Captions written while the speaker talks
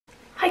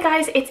Hi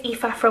guys, it's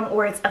Aoife from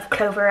Words of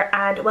Clover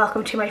and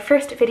welcome to my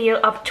first video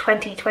of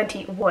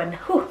 2021.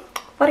 Whew,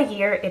 what a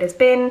year it has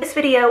been. This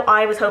video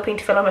I was hoping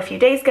to film a few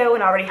days ago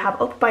and already have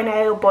up by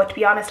now, but to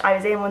be honest I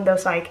was in one of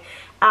those like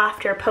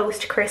after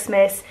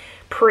post-Christmas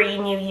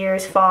pre-New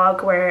Year's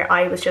fog where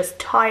I was just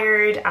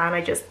tired and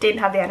I just didn't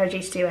have the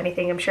energy to do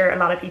anything. I'm sure a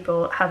lot of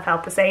people have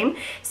felt the same.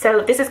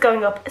 So this is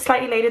going up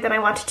slightly later than I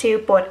wanted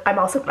to, but I'm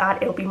also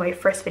glad it'll be my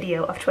first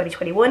video of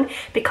 2021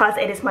 because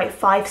it is my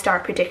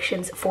 5-star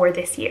predictions for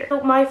this year.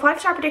 So my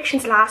 5-star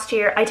predictions last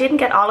year, I didn't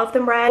get all of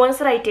them right. Ones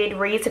that I did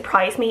read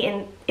surprised me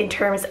in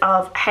terms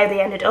of how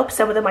they ended up.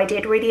 Some of them I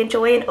did really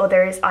enjoy and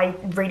others I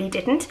really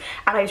didn't,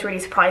 and I was really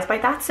surprised by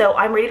that. So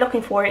I'm really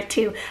looking forward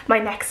to my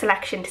next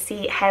selection to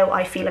see how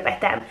I feel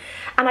about them.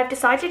 And I've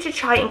decided to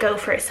try and go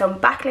for some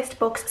backlist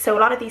books. So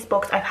a lot of these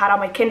books I've had on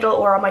my Kindle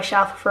or on my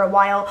shelf for a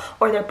while,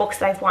 or they're books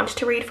that I've wanted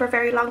to read for a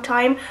very long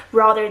time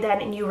rather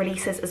than new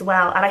releases as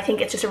well. And I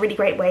think it's just a really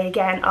great way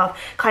again of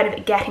kind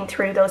of getting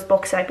through those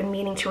books that I've been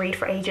meaning to read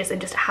for ages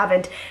and just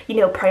haven't, you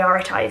know,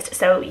 prioritized.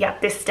 So yeah,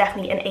 this is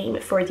definitely an aim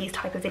for these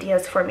type of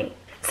videos for me.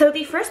 So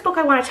the first book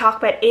I want to talk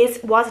about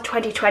was a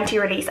 2020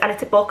 release, and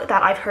it's a book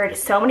that I've heard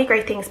so many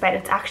great things about.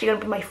 It's actually going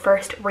to be my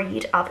first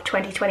read of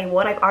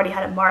 2021. I've already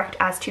had it marked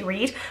as to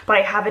read, but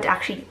I haven't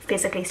actually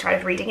physically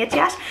started reading it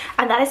yet,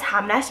 and that is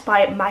Hamnet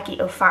by Maggie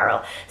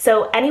O'Farrell.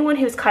 So anyone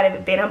who's kind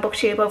of been on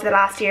BookTube over the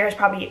last year has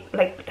probably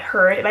like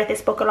heard about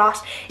this book a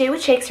lot. It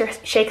was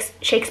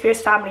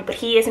Shakespeare's family, but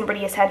he isn't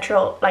really a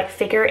central like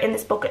figure in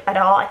this book at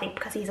all, I think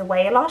because he's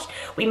away a lot.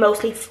 We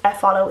mostly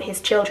follow his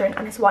children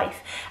and his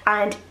wife,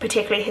 and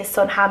particularly his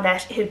son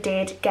Hamnet, who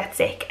did get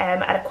sick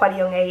at a quite a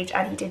young age,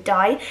 and he did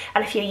die,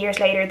 and a few years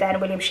later then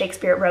William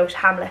Shakespeare wrote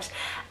Hamlet.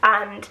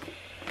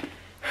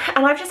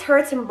 And I've just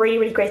heard some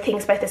really great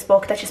things about this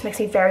book that just makes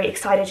me very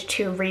excited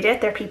to read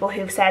it. There are people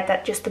who've said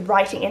that just the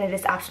writing in it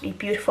is absolutely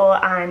beautiful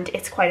and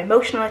it's quite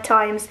emotional at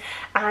times,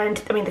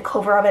 and I mean the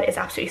cover of it is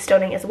absolutely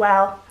stunning as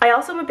well. I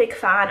also am a big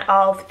fan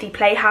of the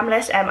play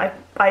Hamlet.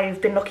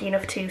 I've been lucky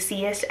enough to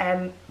see it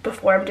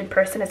performed in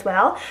person as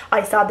well.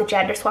 I saw the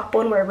gender swap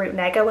one where Ruth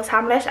Negga was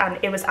Hamlet and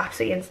it was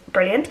absolutely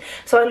brilliant.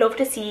 So I love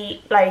to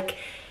see, like,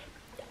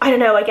 I don't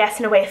know, I guess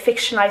in a way a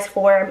fictionalized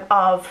form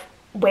of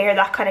where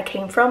that kind of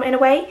came from in a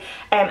way,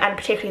 and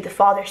particularly the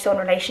father-son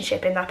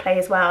relationship in that play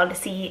as well, to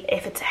see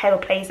if it's how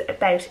it plays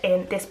about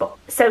in this book.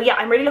 So yeah,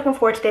 I'm really looking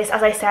forward to this.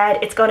 As I said,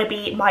 it's going to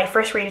be my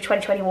first read of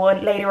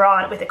 2021. Later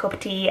on, with a cup of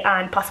tea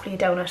and possibly a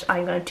donut,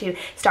 I'm going to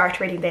start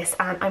reading this,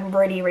 and I'm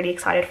really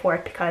excited for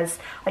it because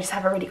I just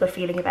have a really good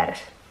feeling about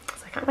it,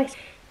 so I can't wait.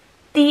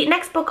 The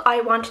next book I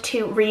want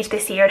to read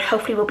this year, and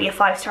hopefully will be a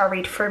 5-star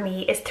read for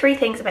me, is 3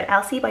 Things About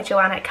Elsie by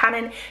Joanna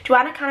Cannon.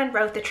 Joanna Cannon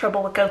wrote The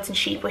Trouble with Goats and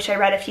Sheep, which I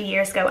read a few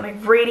years ago, and I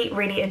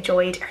really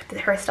enjoyed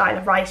her style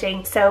of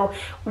writing. So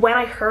when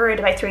I heard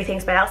about 3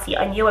 Things About Elsie,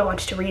 I knew I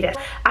wanted to read it,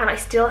 and I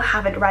still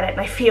haven't read it, and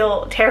I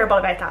feel terrible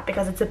about that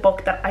because it's a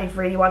book that I've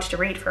really wanted to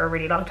read for a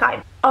really long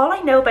time. All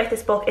I know about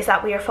this book is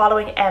that we are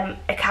following a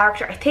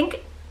character. I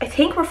think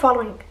we're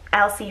following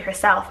Elsie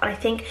herself, and I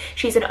think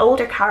she's an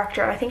older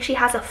character, and I think she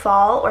has a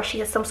fall or she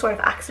has some sort of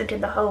accident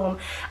in the home,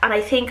 and I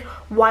think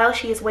while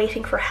she is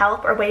waiting for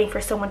help or waiting for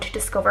someone to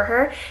discover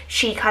her,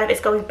 she kind of is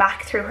going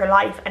back through her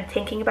life and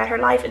thinking about her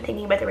life and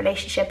thinking about the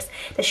relationships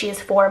that she has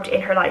formed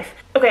in her life.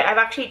 Okay, I've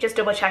actually just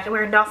double checked and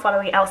we're not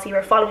following Elsie,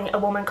 we're following a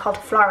woman called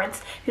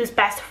Florence whose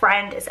best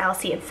friend is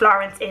Elsie, and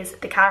Florence is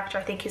the character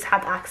I think who's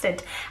had the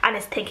accident and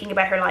is thinking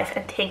about her life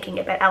and thinking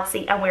about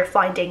Elsie, and we're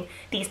finding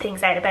these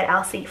things out about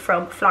Elsie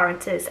from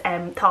Florence's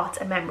thoughts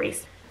and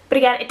memories. But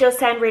again, it does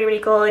sound really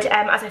good.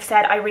 As I've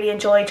said, I really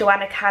enjoy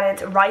Joanna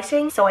Cannon's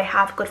writing, so I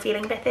have a good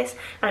feeling about this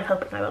and I'm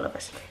hoping I will love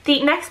it.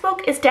 The next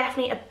book is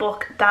definitely a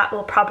book that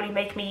will probably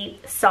make me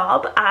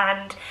sob,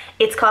 and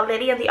it's called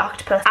Lily and the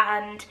Octopus,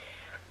 and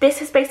this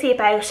is basically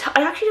about,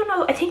 I actually don't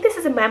know, I think this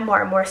is a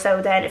memoir more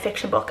so than a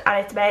fiction book, and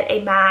it's about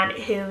a man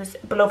whose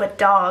beloved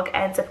dog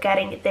ends up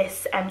getting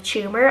this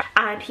tumour,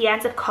 and he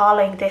ends up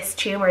calling this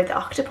tumour the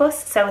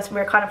Octopus. So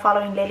we're kind of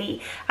following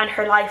Lily and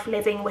her life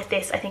living with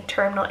this, I think,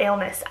 terminal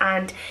illness,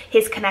 and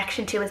his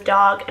connection to his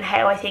dog, and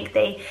how I think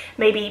they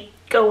maybe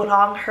go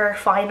along her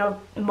final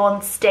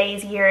months,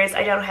 days, years.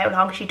 I don't know how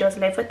long she does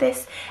live with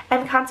this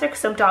cancer, because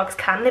some dogs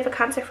can live with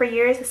cancer for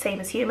years, the same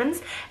as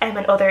humans, and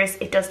others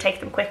it does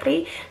take them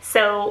quickly.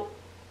 So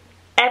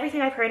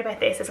everything I've heard about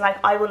this is like,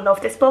 I will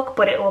love this book,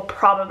 but it will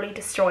probably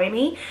destroy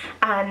me,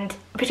 and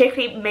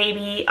particularly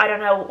maybe, I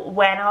don't know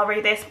when I'll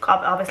read this,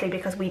 obviously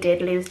because we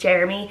did lose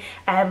Jeremy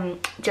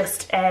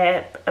just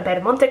about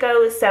a month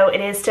ago, so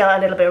it is still a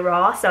little bit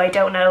raw, so I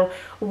don't know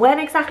when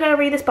exactly I'll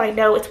read this, but I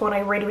know it's one I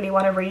really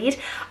want to read.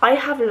 I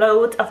have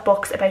loads of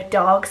books about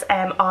dogs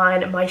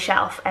on my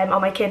shelf,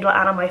 on my Kindle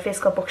and on my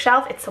physical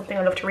bookshelf. It's something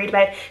I love to read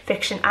about,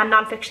 fiction and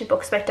non-fiction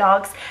books about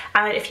dogs,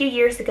 and a few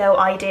years ago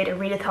I did a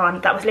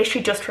readathon that was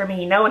literally just for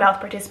me. No one else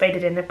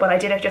participated in it, but I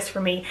did it just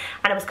for me,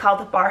 and it was called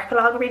the Bark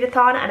Along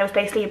Readathon, and it was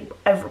basically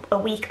a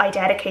week I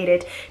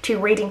dedicated to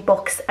reading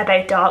books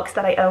about dogs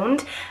that I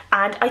owned,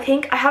 and I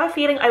have a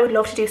feeling I would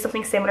love to do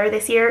something similar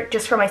this year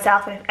just for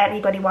myself, and if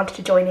anybody wanted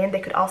to join in they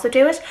could also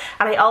do it.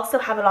 And I also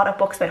have a lot of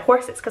books about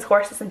horses, because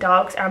horses and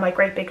dogs are my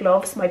great big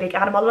loves, my big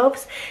animal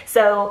loves.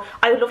 So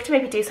I would love to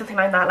maybe do something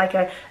like that, like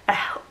a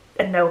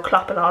no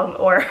clop along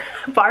or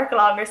bark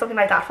along or something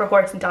like that for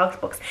horse and dogs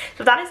books.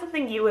 So if that is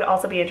something you would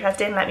also be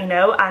interested in, let me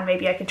know, and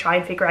maybe I can try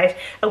and figure out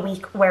a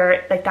week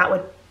where like that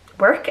would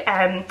work.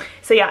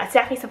 So yeah, it's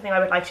definitely something I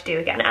would like to do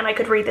again, and I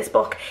could read this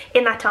book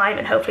in that time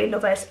and hopefully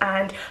love it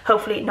and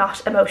hopefully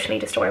not emotionally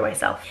destroy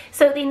myself.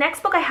 So the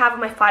next book I have in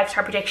my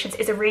 5-star predictions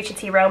is a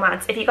Regency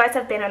romance. If you guys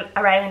have been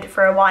around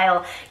for a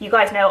while, you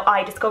guys know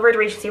I discovered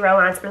Regency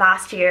romance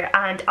last year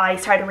and I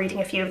started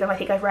reading a few of them. I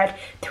think I've read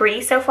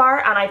 3 so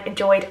far and I've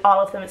enjoyed all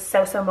of them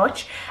so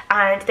much,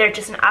 and they're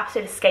just an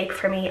absolute escape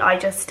for me.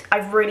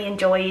 I've really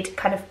enjoyed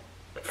kind of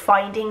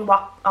finding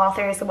what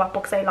authors and what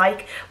books I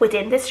like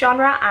within this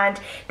genre, and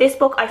this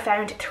book I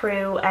found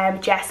through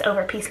Jess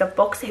over Peace Love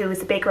Books, who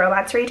is a big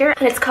romance reader,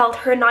 and it's called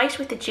Her Night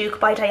with the Duke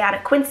by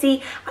Diana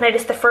Quincy, and it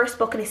is the first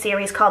book in a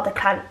series called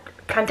The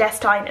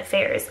Clandestine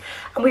Affairs,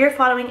 and we are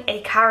following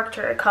a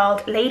character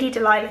called Lady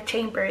Delilah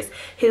Chambers,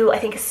 who I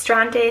think is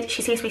stranded.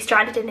 She seems to be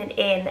stranded in an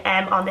inn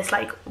on this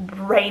like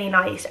rainy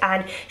night,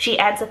 and she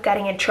ends up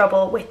getting in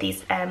trouble with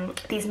these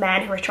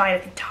men who are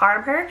trying to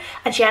harm her,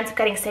 and she ends up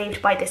getting saved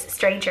by this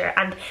stranger,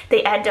 and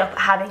they end up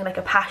having like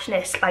a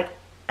passionate like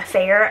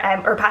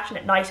affair or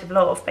passionate night of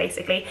love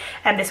basically,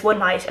 and this one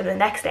night, and the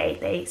next day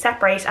they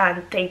separate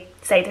and they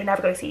say they're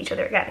never going to see each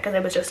other again because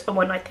it was just a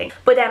one night thing.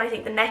 But then I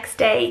think the next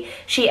day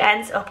she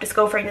ends up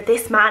discovering that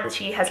this man that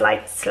she has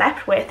like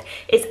slept with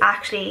is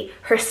actually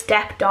her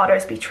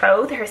stepdaughter's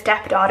betrothed. Her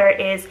stepdaughter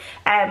is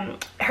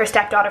her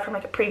stepdaughter from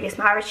like a previous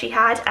marriage she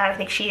had, and I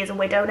think she is a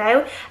widow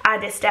now,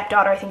 and this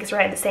stepdaughter I think is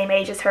around the same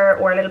age as her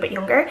or a little bit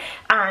younger,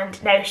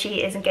 and now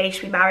she is engaged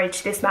to be married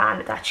to this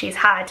man that she's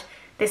had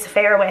this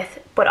affair with,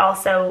 but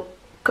also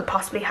could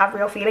possibly have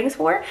real feelings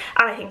for.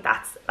 And I think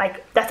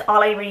that's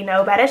all I really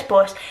know about it.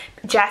 But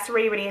Jess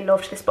really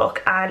loved this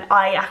book, and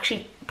I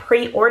actually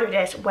pre-ordered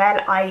it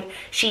when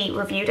she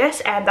reviewed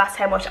it, and that's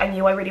how much I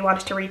knew I really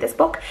wanted to read this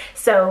book.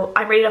 So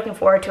I'm really looking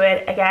forward to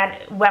it. Again,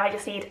 when I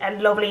just need a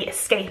lovely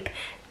escape,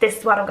 this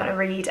is what I'm going to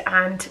read,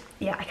 and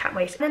yeah, I can't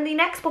wait. And then the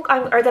next book,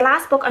 or the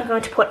last book I'm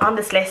going to put on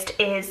this list,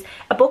 is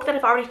a book that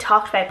I've already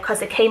talked about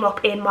because it came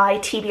up in my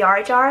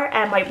TBR jar,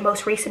 and my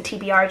most recent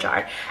TBR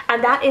jar,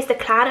 and that is The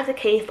Clan of the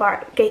Cave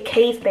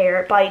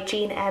Bear by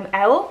Jean M.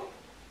 Auel.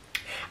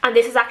 And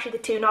this is actually the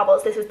 2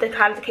 novels. This is The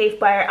Clan of the Cave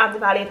Bear and The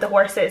Valley of the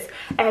Horses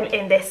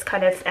in this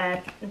kind of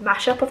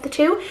mashup of the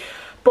 2.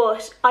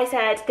 But I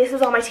said this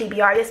was on my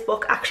TBR. This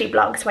book actually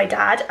belongs to my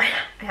dad.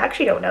 I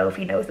actually don't know if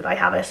he knows that I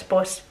have it,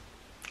 but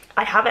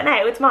I have it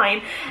now, it's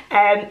mine.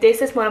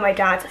 This is one of my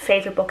dad's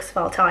favourite books of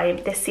all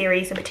time, this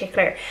series in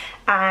particular,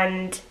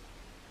 and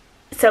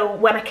so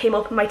when it came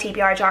up in my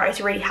TBR jar I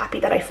was really happy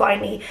that I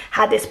finally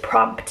had this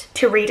prompt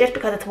to read it,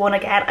 because it's one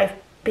again I've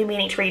been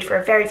meaning to read for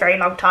a very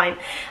long time.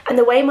 And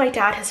the way my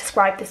dad has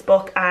described this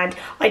book, and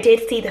I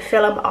did see the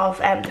film of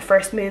the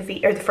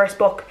first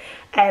book,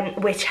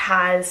 which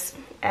has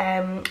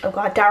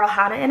Daryl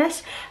Hannah in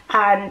it,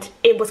 and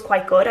it was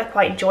quite good. I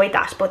quite enjoyed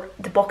that, but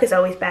the book is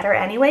always better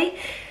anyway,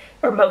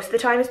 or most of the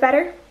time is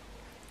better.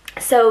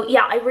 So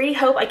yeah, I really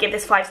hope I give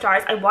this 5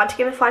 stars. I want to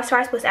give it 5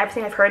 stars because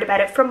everything I've heard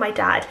about it from my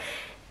dad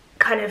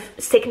kind of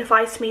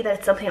signifies to me that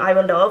it's something I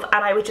will love,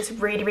 and I would just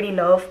really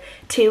love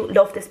to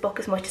love this book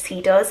as much as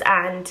he does,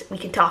 and we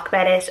can talk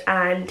about it,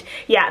 and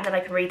yeah, and then I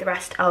can read the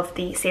rest of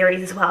the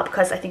series as well,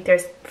 because I think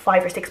there's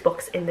 5 or 6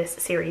 books in this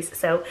series.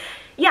 So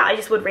yeah, I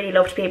just would really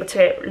love to be able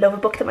to love a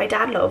book that my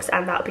dad loves,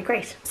 and that would be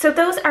great. So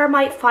those are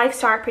my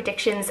 5-star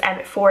predictions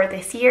for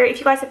this year. If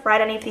you guys have read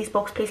any of these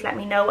books, please let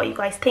me know what you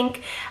guys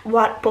think,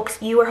 what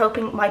books you are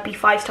hoping might be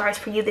 5 stars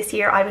for you this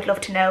year. I would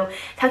love to know.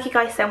 Thank you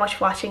guys so much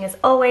for watching as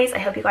always. I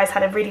hope you guys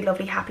had a really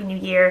lovely happy new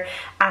year,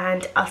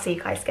 and I'll see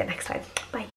you guys again next time. Bye.